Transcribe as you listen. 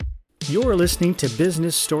You're listening to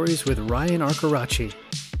Business Stories with Ryan Arcaracci,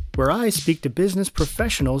 where I speak to business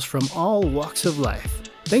professionals from all walks of life.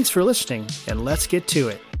 Thanks for listening, and let's get to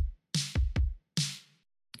it.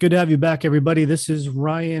 Good to have you back, everybody. This is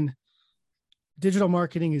Ryan. Digital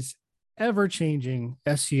marketing is ever-changing.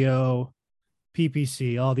 SEO,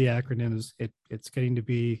 PPC, all the acronyms. It's getting to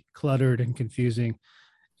be cluttered and confusing.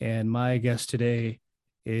 And my guest today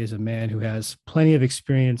is a man who has plenty of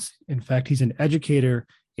experience. In fact, he's an educator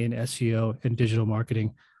in SEO and digital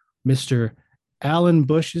marketing. Mr. Alan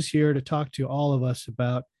Bush is here to talk to all of us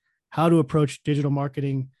about how to approach digital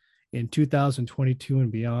marketing in 2022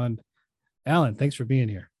 and beyond. Alan, thanks for being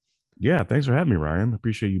here. Yeah, thanks for having me, Ryan.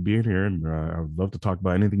 Appreciate you being here, and I would love to talk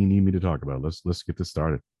about anything you need me to talk about. Let's get this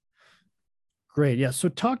started. Great. Yeah. So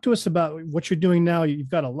talk to us about what you're doing now. You've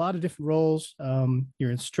got a lot of different roles.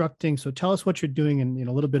 You're instructing. So tell us what you're doing and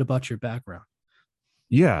a little bit about your background.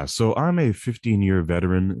 Yeah, so I'm a 15-year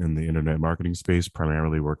veteran in the internet marketing space,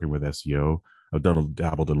 primarily working with SEO. I've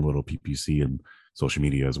dabbled in a little PPC and social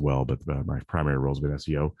media as well, but my primary role has been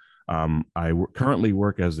SEO. I currently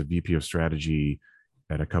work as the VP of strategy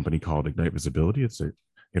at a company called Ignite Visibility. It's an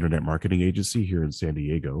internet marketing agency here in San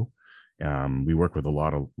Diego. We work with a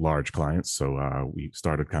lot of large clients. So we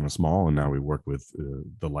started kind of small, and now we work with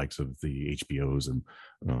the likes of the HBOs and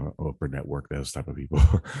Oprah Network, those type of people.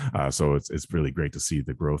 So it's really great to see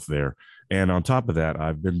the growth there. And on top of that,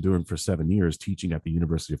 I've been doing for 7 years teaching at the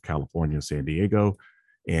University of California, San Diego.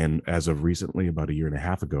 And as of recently, about a year and a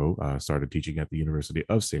half ago, started teaching at the University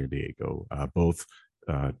of San Diego, both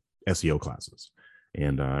SEO classes.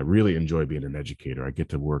 And I really enjoy being an educator. I get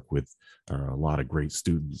to work with a lot of great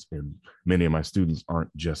students, and many of my students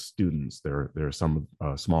aren't just students. There are some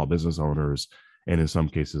small business owners, and in some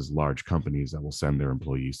cases, large companies that will send their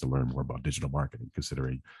employees to learn more about digital marketing,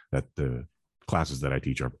 considering that the classes that I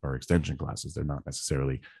teach are extension classes. They're not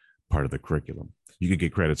necessarily part of the curriculum. You could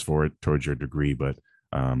get credits for it towards your degree, but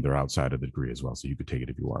they're outside of the degree as well. So you could take it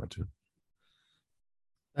if you wanted to.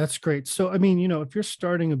 That's great. So, I mean, if you're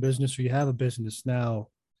starting a business or you have a business now,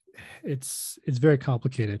 it's very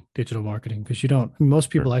complicated, digital marketing, because most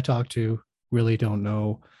people I talk to really don't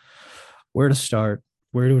know where to start,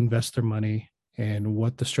 where to invest their money, and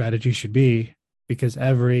what the strategy should be, because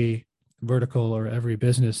every vertical or every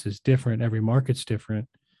business is different, every market's different,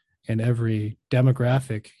 and every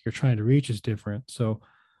demographic you're trying to reach is different. So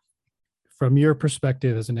from your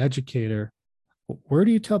perspective as an educator, where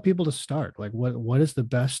do you tell people to start? Like what is the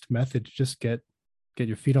best method to just get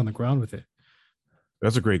your feet on the ground with it?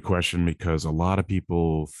 That's a great question, because a lot of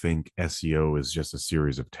people think SEO is just a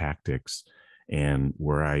series of tactics. And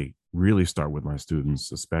where I really start with my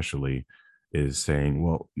students, especially, is saying,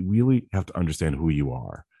 well, you really have to understand who you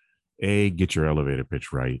are. Get your elevator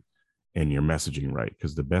pitch right and your messaging right.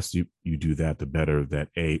 Because the best you do that, the better that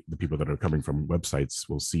the people that are coming from websites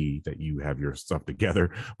will see that you have your stuff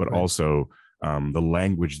together, but right. Also the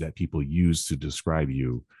language that people use to describe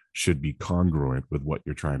you should be congruent with what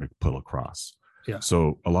you're trying to pull across. Yeah.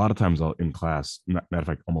 So a lot of times in class, matter of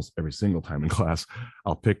fact, almost every single time in class,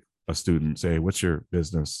 I'll pick a student, say, what's your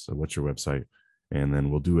business? What's your website? And then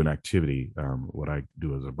we'll do an activity. What I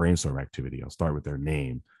do is a brainstorm activity. I'll start with their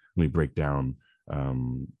name. Let me break down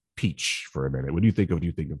peach for a minute. What do you think of? Do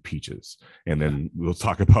you think of peaches? And then we'll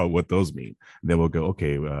talk about what those mean. And then we'll go,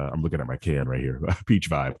 okay, I'm looking at my can right here, peach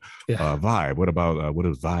vibe. Vibe. What about, what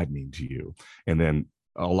does vibe mean to you? And then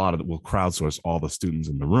a lot of it will crowdsource all the students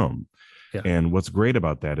in the room. Yeah. And what's great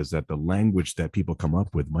about that is that the language that people come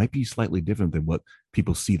up with might be slightly different than what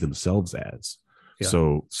people see themselves as. Yeah.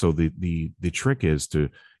 So the trick is to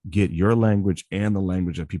get your language and the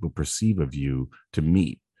language that people perceive of you to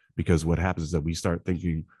meet. Because what happens is that we start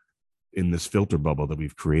thinking in this filter bubble that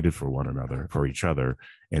we've created for one another, for each other,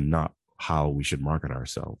 and not how we should market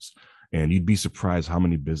ourselves. And you'd be surprised how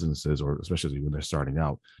many businesses, or especially when they're starting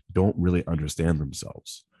out, don't really understand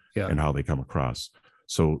themselves and how they come across.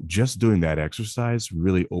 So just doing that exercise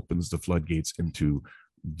really opens the floodgates into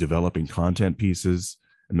developing content pieces.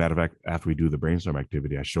 As a matter of fact, after we do the brainstorm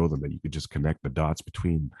activity, I show them that you could just connect the dots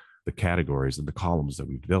between the categories and the columns that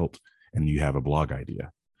we've built, and you have a blog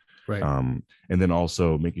idea. Right. And then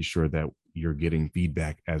also making sure that you're getting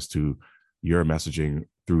feedback as to your messaging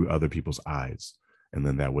through other people's eyes. And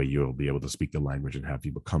then that way you'll be able to speak the language and have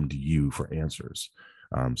people come to you for answers.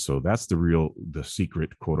 So that's the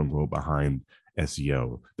secret, quote unquote, behind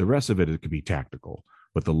SEO. The rest of it could be tactical,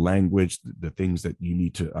 but the language, the things that you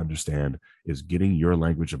need to understand is getting your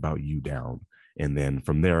language about you down. And then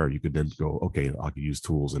from there, you could then go, okay, I could use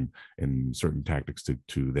tools and certain tactics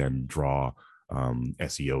to then draw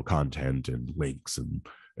SEO content and links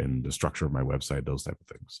and the structure of my website, those type of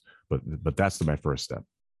things. But that's my first step.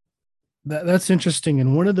 That's interesting.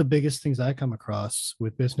 And one of the biggest things I come across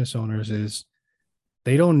with business owners is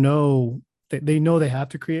they don't know they know they have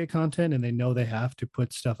to create content and they know they have to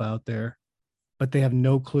put stuff out there, but they have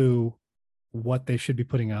no clue what they should be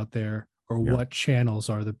putting out there or Yeah. what channels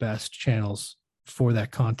are the best channels for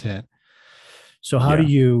that content. So how do Yeah.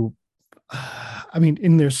 you I mean,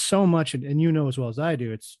 and there's so much, and you know as well as I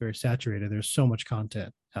do, it's very saturated. There's so much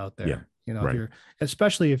content out Yeah. there. You know, if Right. you're,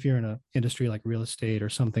 especially if you're in an industry like real estate or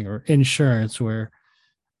something, or insurance, where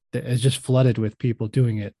it's just flooded with people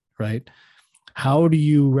doing it, right? How do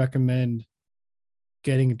you recommend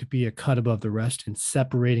getting to be a cut above the rest and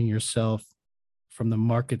separating yourself from the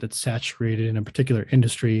market that's saturated in a particular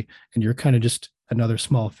industry and you're kind of just another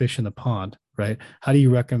small fish in the pond, right? How do you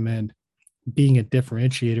recommend being a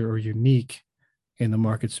differentiator or unique in the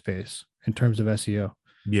market space in terms of SEO?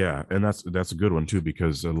 Yeah, and that's a good one too,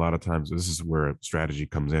 because a lot of times this is where strategy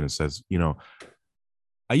comes in and says,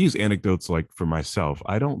 I use anecdotes like for myself.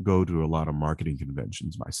 I don't go to a lot of marketing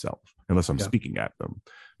conventions myself unless I'm Yeah, speaking at them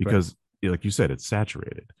right. because, like you said, it's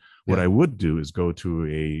saturated. What Yeah, I would do is go to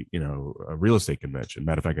a real estate convention.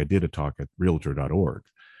 Matter of fact, I did a talk at realtor.org,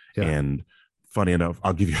 yeah, and funny enough,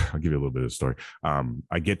 I'll give you a little bit of the story.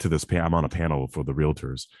 I get to this I'm on a panel for the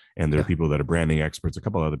realtors, and there are yeah, people that are branding experts, a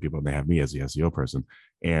couple of other people, and they have me as the SEO person.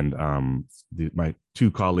 And my two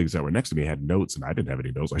colleagues that were next to me had notes, and I didn't have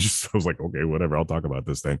any notes. I was like, okay, whatever, I'll talk about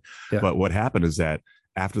this thing. yeah. But what happened is that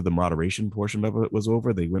after the moderation portion of it was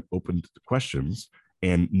over, they went open to questions,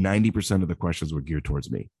 and 90% of the questions were geared towards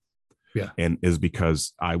me. Yeah, And is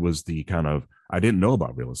because I was the kind of, I didn't know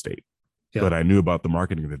about real estate, yeah, but I knew about the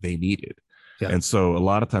marketing that they needed. yeah, And so a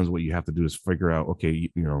lot of times what you have to do is figure out,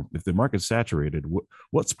 okay, if the market's saturated,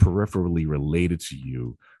 what's peripherally related to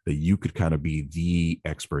you that you could kind of be the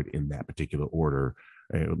expert in that particular order,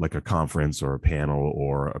 like a conference or a panel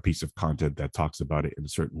or a piece of content that talks about it in a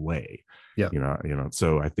certain way. yeah.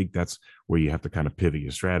 So I think that's where you have to kind of pivot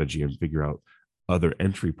your strategy and figure out other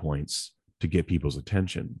entry points to get people's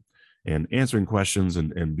attention. And answering questions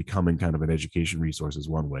and becoming kind of an education resource is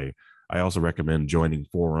one way. I also recommend joining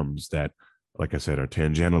forums that, like I said, are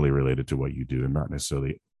tangentially related to what you do and not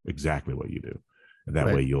necessarily exactly what you do. And that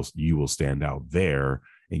way Right. you will stand out there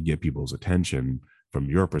and get people's attention from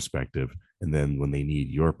your perspective. And then when they need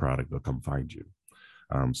your product, they'll come find you.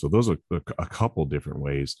 So those are a couple different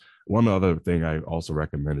ways. One other thing I also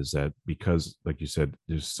recommend is that because, like you said,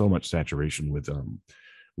 there's so much saturation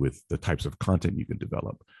with the types of content you can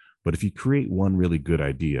develop. But if you create one really good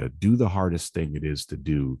idea, do the hardest thing it is to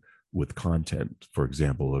do with content. For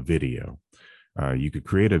example, a video. You could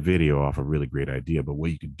create a video off a really great idea, but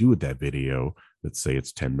what you could do with that video, let's say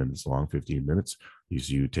it's 10 minutes long, 15 minutes,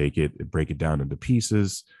 is you take it, break it down into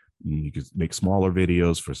pieces. You could make smaller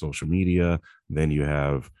videos for social media. Then you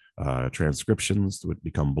have transcriptions that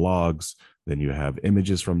become blogs. Then you have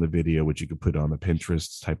images from the video, which you could put on a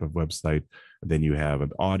Pinterest type of website. Then you have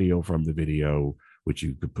an audio from the video, which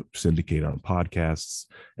you could syndicate on podcasts.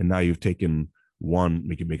 And now you've taken one,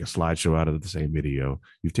 you can make a slideshow out of the same video.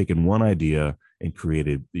 You've taken one idea and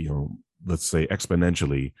created, let's say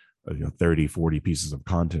exponentially, 30, 40 pieces of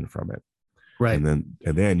content from it. Right. And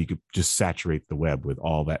then you could just saturate the web with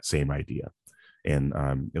all that same idea. And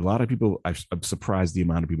a lot of people, I'm surprised the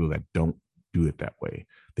amount of people that don't do it that way.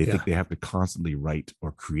 They Yeah. think they have to constantly write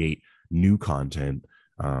or create new content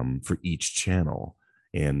for each channel.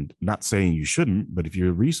 And not saying you shouldn't, but if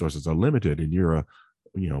your resources are limited and you're a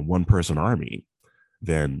one person army,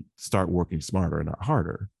 then start working smarter, not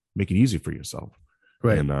harder. Make it easy for yourself,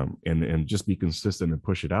 Right. and just be consistent and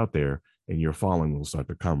push it out there. And your following will start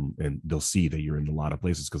to come, and they'll see that you're in a lot of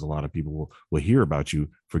places because a lot of people will hear about you,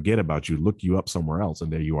 forget about you, look you up somewhere else,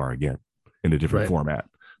 and there you are again in a different Right. format.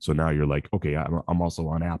 So now you're like, okay, I'm also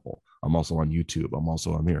on Apple, I'm also on YouTube, I'm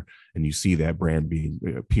also on there, and you see that brand being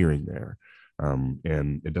appearing there.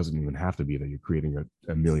 And it doesn't even have to be that you're creating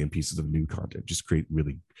a million pieces of new content. Just create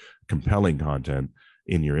really compelling content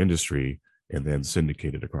in your industry and then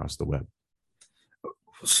syndicate it across the web.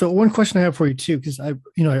 So one question I have for you too, because I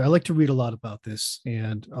like to read a lot about this,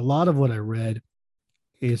 and a lot of what I read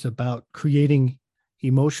is about creating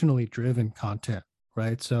emotionally driven content,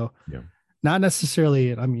 right? So Yeah. not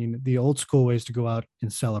necessarily, I mean, the old school ways to go out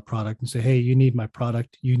and sell a product and say, hey, you need my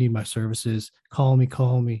product, you need my services, call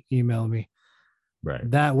me, email me.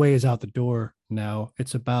 Right. That way is out the door now.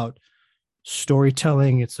 It's about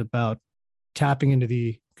storytelling, it's about tapping into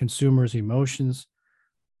the consumer's emotions.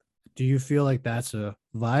 Do you feel like that's a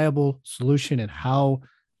viable solution, and how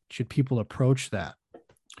should people approach that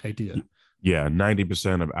idea? Yeah,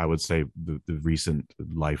 90% of, I would say, the recent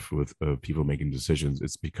life with people making decisions,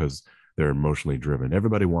 it's because they're emotionally driven.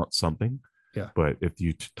 Everybody wants something, Yeah. But if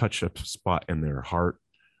you touch a spot in their heart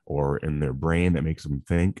or in their brain that makes them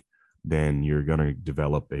think, then you're going to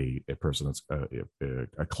develop a person that's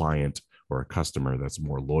a client or a customer that's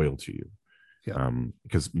more loyal to you. Yeah.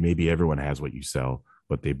 Because maybe everyone has what you sell,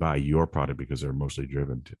 but they buy your product because they're emotionally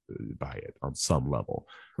driven to buy it on some level.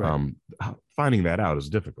 Right. Um, Finding that out is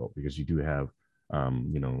difficult because you do have,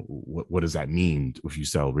 what does that mean if you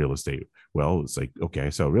sell real estate? Well, it's like, okay, I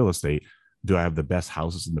sell real estate. Do I have the best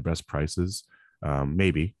houses and the best prices?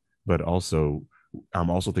 Maybe, but also, I'm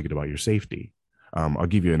also thinking about your safety. I'll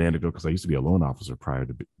give you an anecdote because I used to be a loan officer prior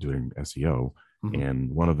to doing SEO. Mm-hmm.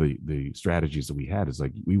 And one of the strategies that we had is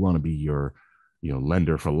like, we want to be your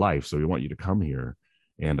lender for life, so we want you to come here.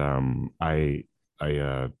 And I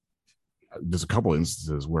there's a couple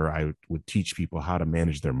instances where I would teach people how to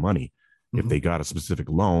manage their money if Mm-hmm. they got a specific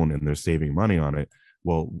loan and they're saving money on it.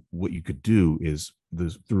 Well, what you could do is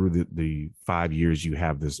this, through the 5 years you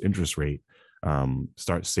have this interest rate,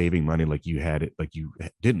 start saving money like you had it, like you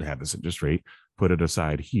didn't have this interest rate, put it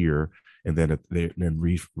aside here, and then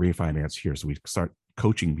refinance here. So we start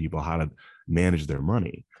coaching people how to manage their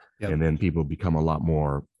money. Yep. And then people become a lot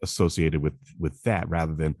more associated with that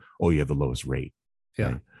rather than, oh, you have the lowest rate. Yeah.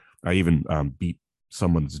 Right? I even beat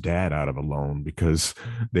someone's dad out of a loan because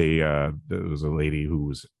there was a lady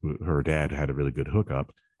her dad had a really good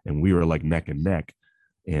hookup, and we were like neck and neck.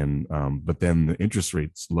 And but then the interest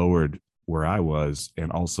rates lowered where I was,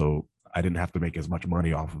 and also I didn't have to make as much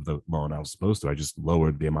money off of the loan I was supposed to. I just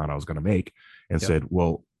lowered the amount I was going to make and Yep. said,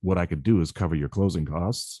 well, what I could do is cover your closing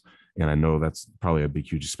costs, and I know that's probably a big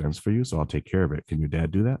huge expense for you, so I'll take care of it. Can your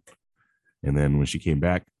dad do that? And then when she came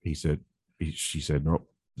back, she said, nope.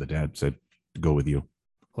 The dad said, go with you.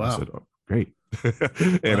 I Wow. said, oh, great.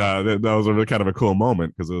 And Wow. that was a really kind of a cool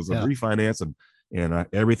moment because it was a Yeah. refinance, and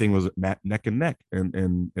everything was neck and neck.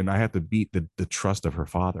 And I had to beat the trust of her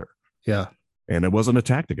father. Yeah. And it wasn't a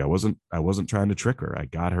tactic. I wasn't trying to trick her. I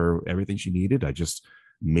got her everything she needed. I just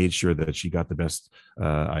made sure that she got the best.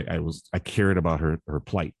 I cared about her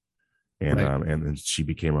plight, and Right. and she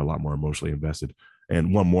became a lot more emotionally invested.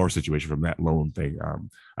 And one more situation from that loan thing,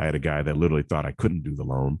 I had a guy that literally thought I couldn't do the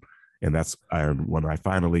loan, and when I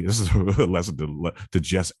finally, this is a lesson to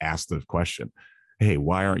just ask the question, hey,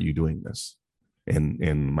 why aren't you doing this?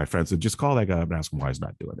 And my friend said, just call that guy up and ask him why he's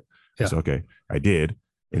not doing it. I Yeah. said, okay, I did.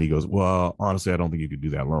 And he goes, well, honestly, I don't think you could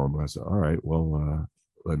do that loan. And I said, all right, well,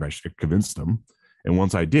 and I convinced him. And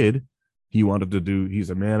once I did, he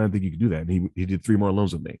said, man, I think you could do that. And he did 3 more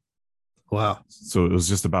loans with me. Wow. So it was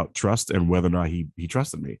just about trust and whether or not he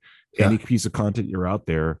trusted me. Yeah. Any piece of content you're out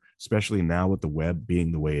there, especially now with the web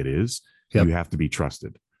being the way it is, Yep. you have to be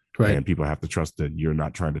trusted. Right. And people have to trust that you're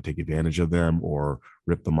not trying to take advantage of them or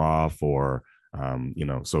rip them off, or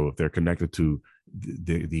so if they're connected to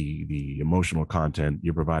the emotional content,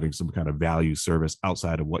 you're providing some kind of value service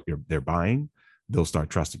outside of what they're buying, they'll start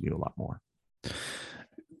trusting you a lot more.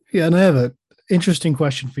 Yeah. And I have a interesting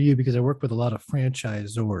question for you because I work with a lot of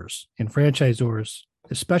franchisors, and franchisors,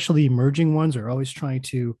 especially emerging ones, are always trying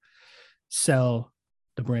to sell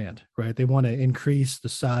the brand, right? They want to increase the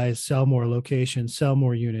size, sell more locations, sell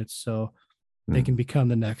more units, so they can become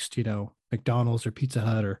the next, McDonald's or Pizza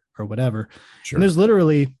Hut or whatever. And Sure. there's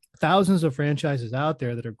literally thousands of franchises out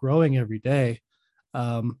there that are growing every day.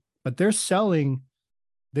 But they're selling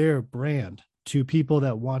their brand to people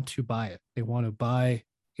that want to buy it. They want to buy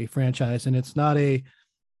a franchise, and it's not a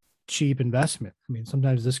cheap investment. I mean,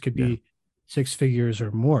 sometimes this could Yeah. be 6 figures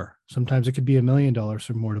or more. Sometimes it could be $1 million or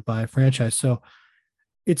more to buy a franchise. So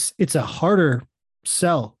it's a harder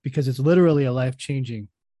sell because it's literally a life-changing,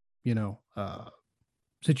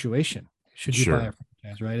 situation. Should you buy a Sure.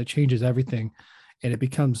 franchise, right? It changes everything, and it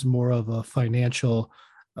becomes more of a financial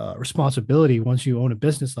responsibility once you own a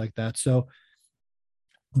business like that. So,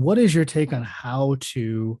 what is your take on how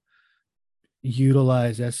to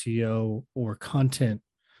utilize SEO or content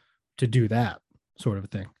to do that sort of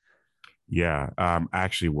thing? Yeah, I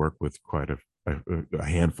actually work with quite a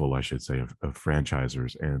handful, I should say, of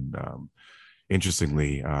franchisors. And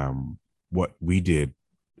interestingly, what we did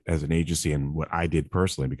as an agency and what I did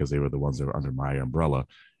personally, because they were the ones that were under my umbrella,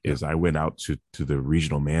 Yeah. is I went out to the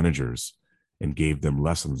regional managers and gave them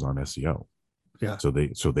lessons on SEO. Yeah. So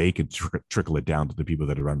they could trickle it down to the people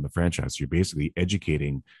that are running the franchise. So you're basically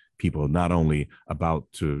educating people not only about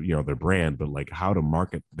their brand, but like how to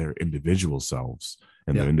market their individual selves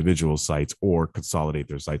and Yeah. their individual sites, or consolidate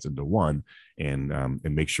their sites into one, and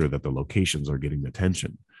make sure that the locations are getting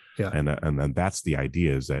attention. Yeah. And then that's the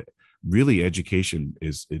idea, is that really education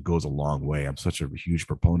it goes a long way. I'm such a huge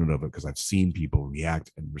proponent of it because I've seen people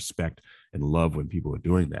react and respect and love when people are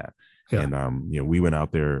doing that. Yeah. And we went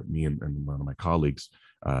out there, me and one of my colleagues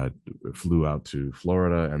flew out to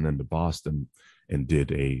Florida and then to Boston and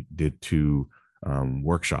did two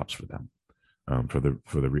workshops for them, for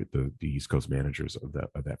the East Coast managers of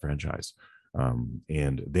that franchise.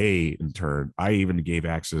 And they, in turn, I even gave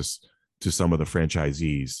access to some of the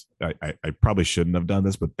franchisees. I probably shouldn't have done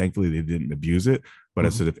this, but thankfully they didn't abuse it. But I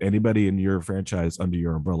Mhm. said, if anybody in your franchise under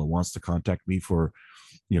your umbrella wants to contact me for,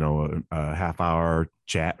 a half hour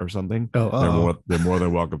chat or something, Oh, they're more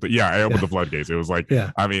than welcome to. Yeah, I opened yeah, the floodgates. It was like,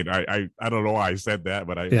 yeah, I mean, I don't know why I said that,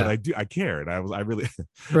 but yeah, I do, I cared. I really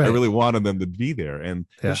I right, really wanted them to be there. And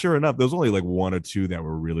yeah, sure enough, there was only like one or two that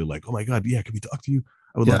were really like, oh my God, yeah, can we talk to you?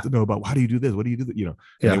 I would love yeah, to know about, how do you do this? What do you do? And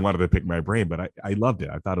they yeah, wanted to pick my brain, but I loved it.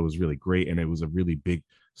 I thought it was really great. And it was a really big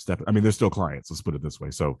step. I mean, they're still clients, let's put it this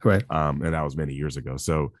way. So, right, and that was many years ago.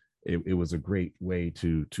 So it was a great way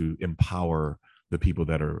to empower the people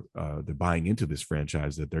that are they're buying into this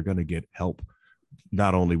franchise, that they're going to get help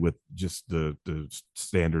not only with just the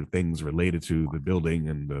standard things related to the building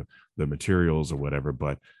and the materials or whatever,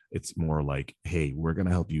 but it's more like, hey, we're going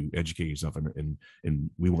to help you educate yourself, and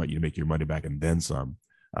we want you to make your money back and then some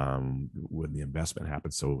when the investment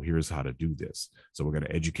happens. So here's how to do this. So we're going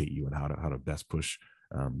to educate you on how to best push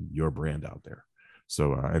your brand out there.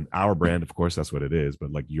 So and our brand, of course, that's what it is,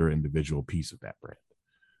 but like your individual piece of that brand.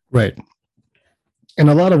 right. And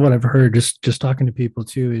a lot of what I've heard just talking to people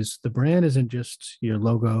too is the brand isn't just your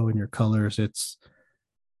logo and your colors. It's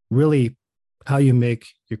really how you make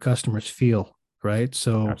your customers feel, right?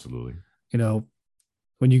 So, Absolutely. you know,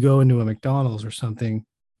 when you go into a McDonald's or something,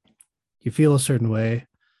 you feel a certain way.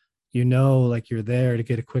 Like you're there to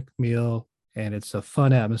get a quick meal and it's a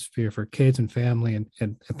fun atmosphere for kids and family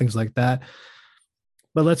and things like that.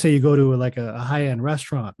 But let's say you go to like a high-end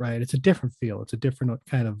restaurant, right? It's a different feel, it's a different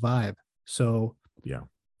kind of vibe. So, Yeah.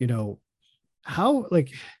 you know, how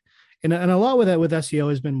like and a lot with that with SEO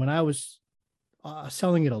has been when I was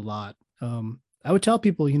selling it a lot. I would tell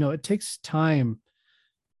people, it takes time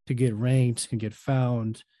to get ranked and get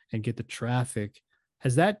found and get the traffic.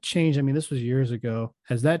 Has that changed? I mean, this was years ago.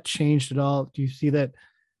 Has that changed at all? Do you see that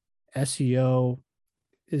SEO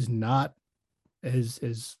is not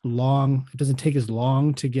as long? It doesn't take as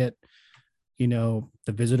long to get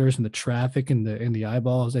the visitors and the traffic and the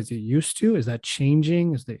eyeballs as it used to. Is that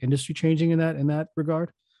changing? Is the industry changing in that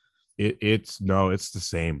regard? It's no, it's the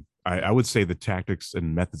same. I would say the tactics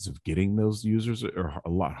and methods of getting those users are a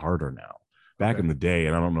lot harder now. Back Okay. in the day,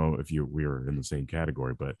 and I don't know if we were in the same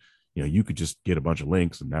category, but you could just get a bunch of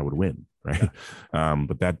links and that would win, Yeah. right?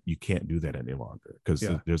 But that you can't do that any longer, because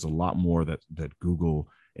Yeah. there's a lot more that Google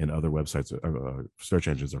and other websites, search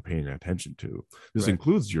engines, are paying attention to. This Right.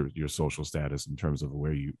 includes your social status in terms of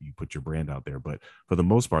where you put your brand out there. But for the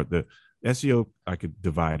most part, the SEO I could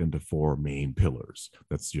divide into four main pillars.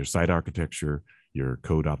 That's your site architecture, your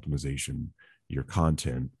code optimization, your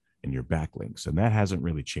content, and your backlinks. And that hasn't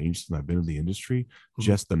really changed since I've been in the industry, Mhm.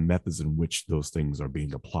 just the methods in which those things are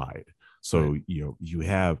being applied. Right. So,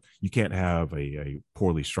 you can't have a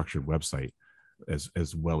poorly structured website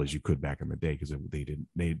as well as you could back in the day, because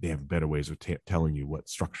they have better ways of telling you what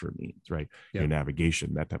structure means, right? Yeah. Your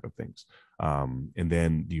navigation, that type of things. And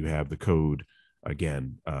then you have the code.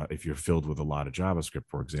 Again, if you're filled with a lot of JavaScript,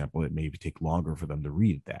 for example, it may take longer for them to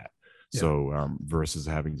read that. Yeah. So versus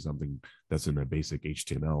having something that's in a basic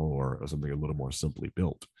HTML or something a little more simply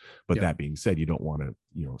built. But Yeah. that being said, you don't want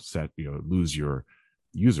to lose your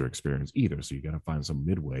user experience either. So you got to find some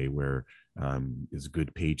midway where it's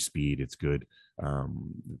good page speed, it's good,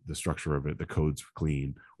 the structure of it, the code's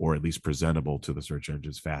clean, or at least presentable to the search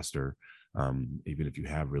engines faster. Even if you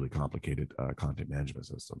have really complicated content management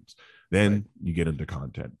systems, Right. then you get into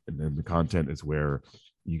content, and then the content is where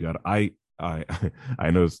you got. I I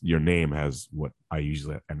know your name has what I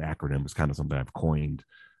usually, an acronym is kind of something I've coined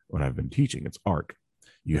when I've been teaching. It's ARC.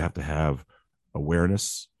 You Yeah. have to have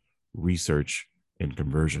awareness, research, and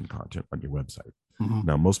conversion content on your website. Mhm.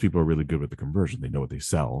 Now, most people are really good with the conversion. They know what they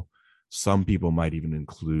sell. Some people might even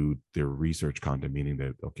include their research content, meaning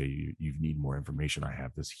that, okay, you need more information. I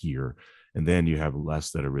have this here. And then you have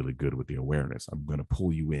less that are really good with the awareness. I'm going to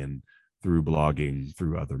pull you in through blogging,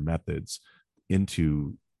 through other methods,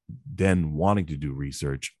 into then wanting to do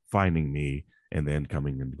research, finding me, and then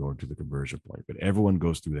coming and going to the conversion point. But everyone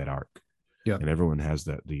goes through that arc, Yeah. and everyone has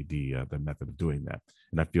the method of doing that.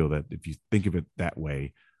 And I feel that if you think of it that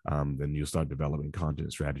way, then you'll start developing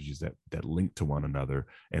content strategies that link to one another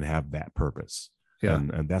and have that purpose. Yeah.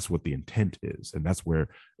 and that's what the intent is, and that's where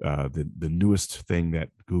the newest thing that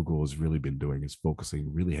Google has really been doing is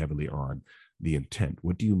focusing really heavily on the intent.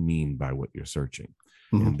 What do you mean by what you're searching?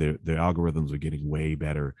 Mhm. And the algorithms are getting way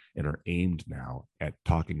better and are aimed now at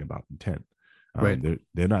talking about intent. Right.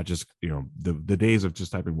 They're not just, the days of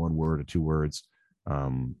just typing one word or two words.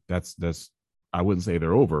 That's I wouldn't say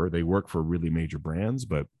they're over. They work for really major brands,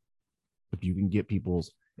 but if you can get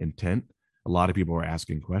people's intent, a lot of people are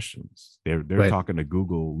asking questions. They're Right. talking to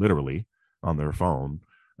Google literally on their phone.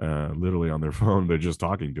 Literally on their phone, they're just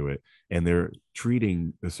talking to it, and they're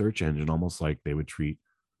treating the search engine almost like they would treat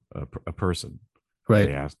a person. Right.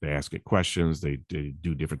 They ask it questions. They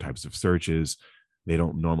do different types of searches. They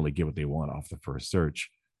don't normally get what they want off the first search.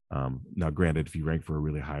 Now, granted, if you rank for a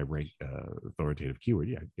really high rank authoritative keyword,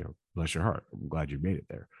 yeah, bless your heart. I'm glad you made it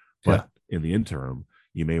there. Yeah. But in the interim,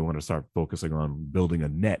 you may want to start focusing on building a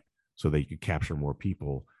net so that you can capture more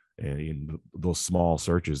people, and in those small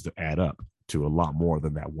searches that add up to a lot more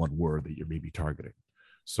than that one word that you're maybe targeting.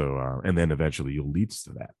 So, and then eventually you'll leads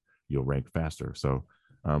to that. You'll rank faster. So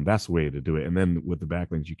that's the way to do it. And then with the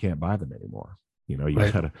backlinks, you can't buy them anymore.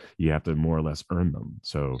 Right. You have to more or less earn them.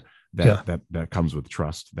 So Yeah. that comes with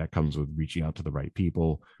trust. That comes with reaching out to the right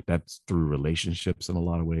people. That's through relationships in a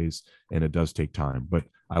lot of ways, and it does take time. But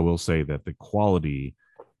I will say that the quality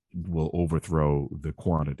will overthrow the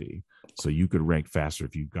quantity. So you could rank faster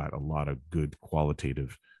if you've got a lot of good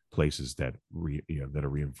qualitative places that that are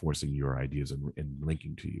reinforcing your ideas and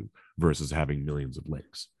linking to you versus having millions of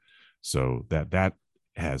links. So that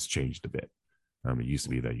has changed a bit. It used to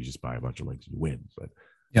be that you just buy a bunch of links and you win, but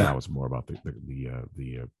Yeah. now it's more about the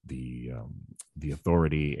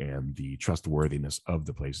authority and the trustworthiness of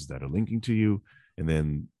the places that are linking to you. And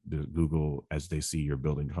then Google, as they see you're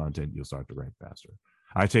building content, you'll start to rank faster.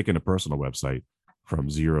 I've taken a personal website from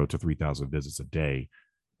 0 to 3,000 visits a day,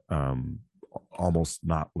 um, almost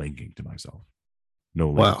not linking to myself, no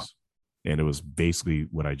Wow. links. And it was basically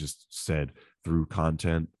what I just said through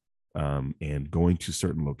content, and going to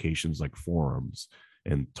certain locations like forums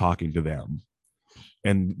and talking to them.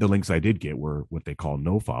 And the links I did get were what they call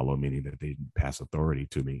no follow, meaning that they didn't pass authority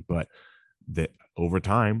to me. But that over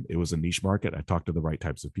time, it was a niche market. I talked to the right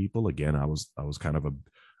types of people. Again, I was kind of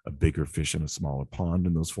a bigger fish in a smaller pond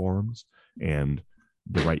in those forums, and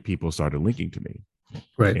the right people started linking to me.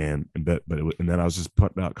 Right. And then I was just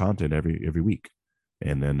putting out content every week,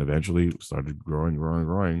 and then eventually started growing,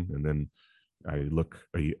 and then I look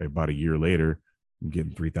about a year later, I'm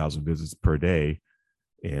getting 3,000 visits per day,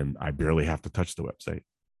 and I barely have to touch the website.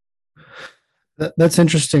 That's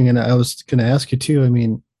interesting. And I was going to ask you too. I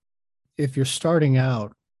mean, if you're starting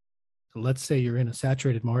out, let's say you're in a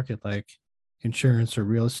saturated market like insurance or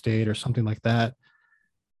real estate or something like that,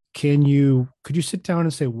 could you sit down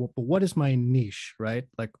and say, well, but what is my niche, right?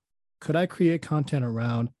 Like, could I create content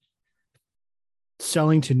around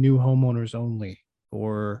selling to new homeowners only,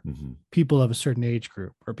 or Mm-hmm. people of a certain age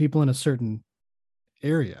group, or people in a certain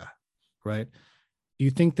area, right? Do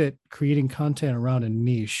you think that creating content around a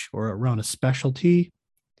niche or around a specialty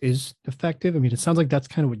is effective? I mean, it sounds like that's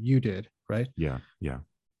kind of what you did, right? Yeah, yeah.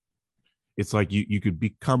 It's like you could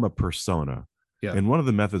become a persona. Yeah. And one of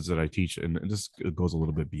the methods that I teach, and this goes a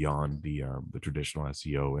little bit beyond the traditional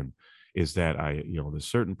SEO, and is that there's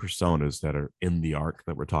certain personas that are in the arc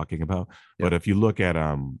that we're talking about. Yeah. But if you look at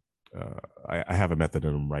I have a method,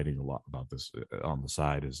 and I'm writing a lot about this on the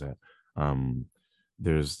side, is that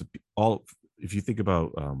there's all if you think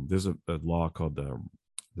about there's a law called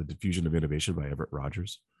the diffusion of innovation by Everett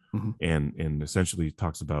Rogers, Mhm. and essentially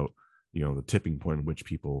talks about the tipping point in which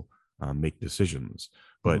people make decisions.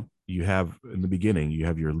 But Mhm. you have, in the beginning, you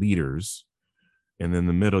have your leaders, and in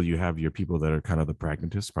the middle you have your people that are kind of the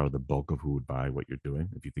pragmatists, probably the bulk of who would buy what you're doing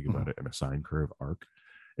if you think about Mhm. it in a sine curve arc.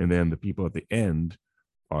 And then the people at the end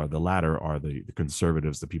are the latter, are the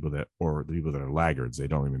conservatives, the people that are laggards. They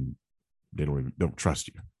don't trust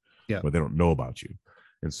you, Yeah. but they don't know about you.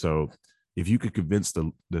 And so if you could convince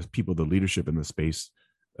the people, the leadership in the space,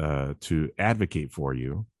 to advocate for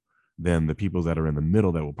you, then the people that are in the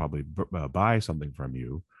middle that will probably buy something from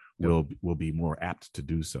you Yep. will be more apt to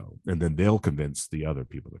do so, and then they'll convince the other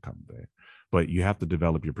people to come there. But you have to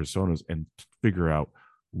develop your personas and figure out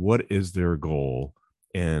what is their goal,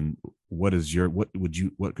 and what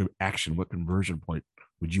action, what conversion point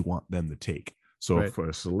would you want them to take. So Right. for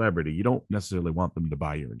a celebrity, you don't necessarily want them to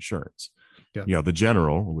buy your insurance. Yeah. The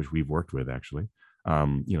general, which we've worked with actually,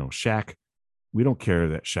 Shaq, we don't care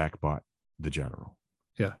that Shaq bought the general.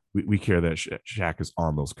 Yeah. We care that Shaq is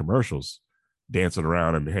on those commercials, dancing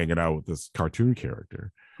around and hanging out with this cartoon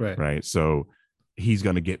character, Right. right? So he's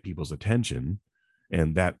going to get people's attention,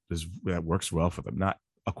 and that works well for them. Not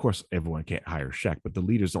of course, everyone can't hire Shaq, but the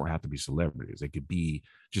leaders don't have to be celebrities. They could be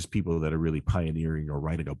just people that are really pioneering or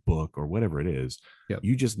writing a book or whatever it is. Yep.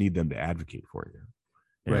 You just need them to advocate for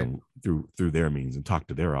you, Right. and through their means, and talk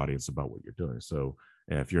to their audience about what you're doing. So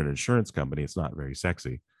if you're an insurance company, it's not very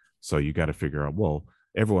sexy. So you got to figure out, well,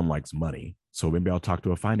 everyone likes money. So maybe I'll talk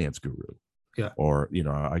to a finance guru. Yeah. Or,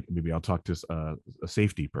 maybe I'll talk to a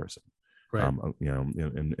safety person. Right.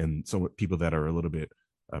 And so people that are a little bit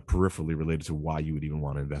peripherally related to why you would even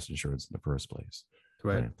want to invest in insurance in the first place.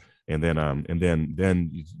 Right. And then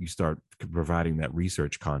you start providing that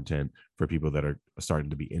research content for people that are starting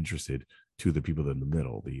to be interested, to the people in the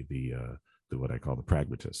middle, the what I call the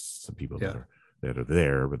pragmatists, some people that are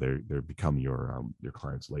there, but they're become your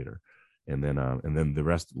clients later. And then the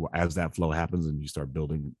rest, as that flow happens and you start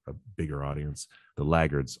building a bigger audience, the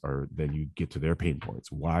laggards are, then you get to their pain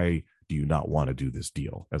points. Why do you not want to do this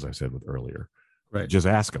deal? As I said with earlier, right? Just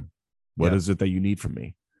ask them, what is it that you need from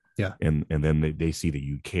me? Yeah. And then they see that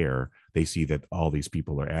you care. They see that all these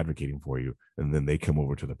people are advocating for you, and then they come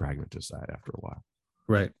over to the pragmatist side after a while.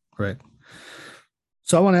 Right. Right.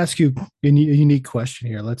 So I want to ask you a unique question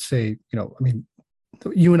here. Let's say,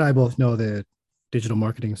 you and I both know that digital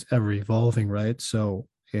marketing is ever evolving, right? So,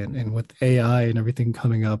 and with AI and everything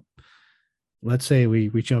coming up, let's say we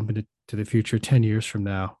jump into the future 10 years from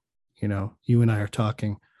now, you and I are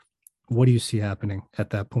talking. What do you see happening at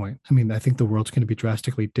that point? I mean, I think the world's going to be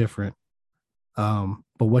drastically different. But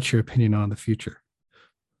what's your opinion on the future?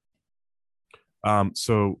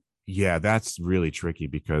 So yeah, that's really tricky,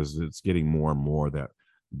 because it's getting more and more that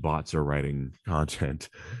bots are writing content,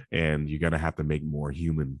 and you're going to have to make more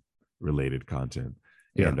human related content.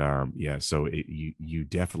 Yeah. And so you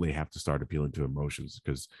definitely have to start appealing to emotions,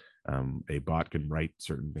 because a bot can write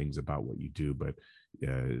certain things about what you do, but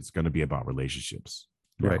it's going to be about relationships.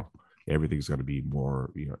 Right. Everything's going to be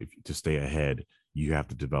more, to stay ahead, you have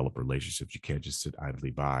to develop relationships. You can't just sit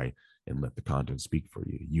idly by and let the content speak for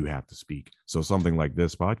you. You have to speak. So something like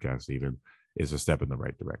this podcast even is a step in the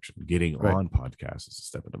right direction. Getting on podcasts is a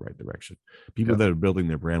step in the right direction. People that are building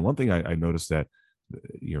their brand. One thing I noticed that,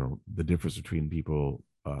 the difference between people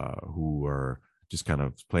who are just kind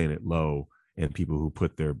of playing it low and people who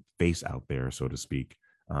put their face out there, so to speak.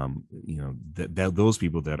 That those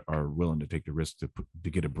people that are willing to take the risk to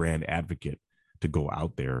get a brand advocate to go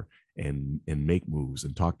out there and make moves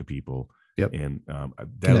and talk to people. Yep. And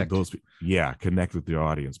connect with their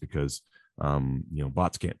audience, because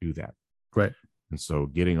bots can't do that. Right. And so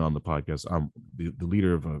getting on the podcast, the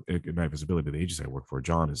leader of Ignite Visibility, the agency I work for,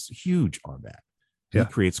 John, is huge on that. He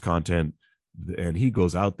creates content, and he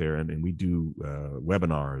goes out there and we do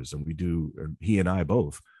webinars, and he and I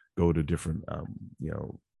both go to different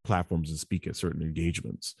platforms and speak at certain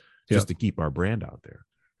engagements just to keep our brand out there.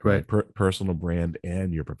 Right. Personal brand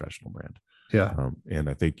and your professional brand. Yeah. And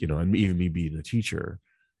I think, and even me being a teacher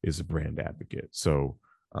is a brand advocate. So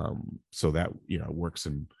that, works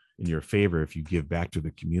in your favor if you give back to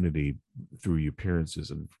the community through your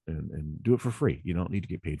appearances and do it for free. You don't need to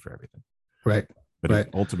get paid for everything. Right. But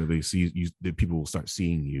ultimately the people will start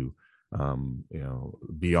seeing you,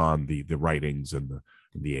 beyond the writings and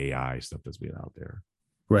the AI stuff that's been out there.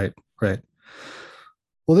 Right. Right.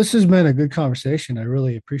 Well, this has been a good conversation. I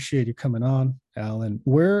really appreciate you coming on, Alan.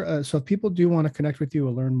 So if people do want to connect with you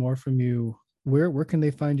or learn more from you, where can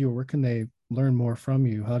they find you, or where can they learn more from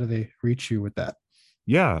you? How do they reach you with that?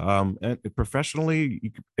 Yeah. And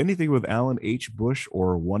professionally, anything with Alan H. Bush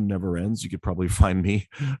or One Never Ends, you could probably find me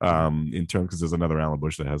in terms, because there's another Alan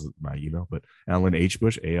Bush that has my email, but Alan H.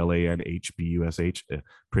 Bush, ALANHBUSH,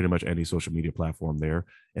 pretty much any social media platform there.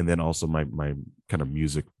 And then also my kind of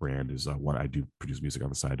music brand is one. I do produce music on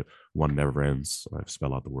the side. One Never Ends. I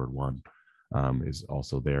spell out the word one, is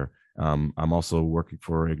also there. I'm also working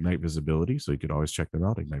for Ignite Visibility, so you could always check them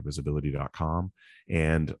out, ignitevisibility.com.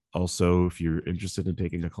 And also, if you're interested in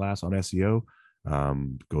taking a class on SEO,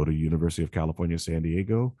 go to University of California, San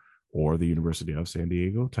Diego, or the University of San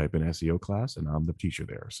Diego, type in SEO class, and I'm the teacher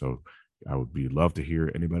there. So I would love to hear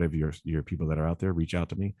anybody of your people that are out there, reach out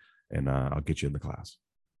to me, and I'll get you in the class.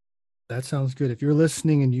 That sounds good. If you're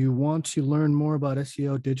listening and you want to learn more about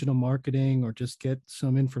SEO, digital marketing, or just get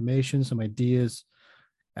some information, some ideas,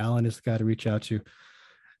 Alan is the guy to reach out to.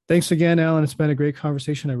 Thanks again, Alan. It's been a great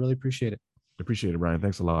conversation. I really appreciate it. Appreciate it, Ryan.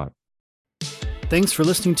 Thanks a lot. Thanks for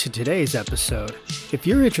listening to today's episode. If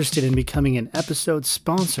you're interested in becoming an episode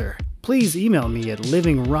sponsor, please email me at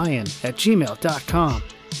livingryan@gmail.com.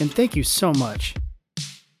 And thank you so much.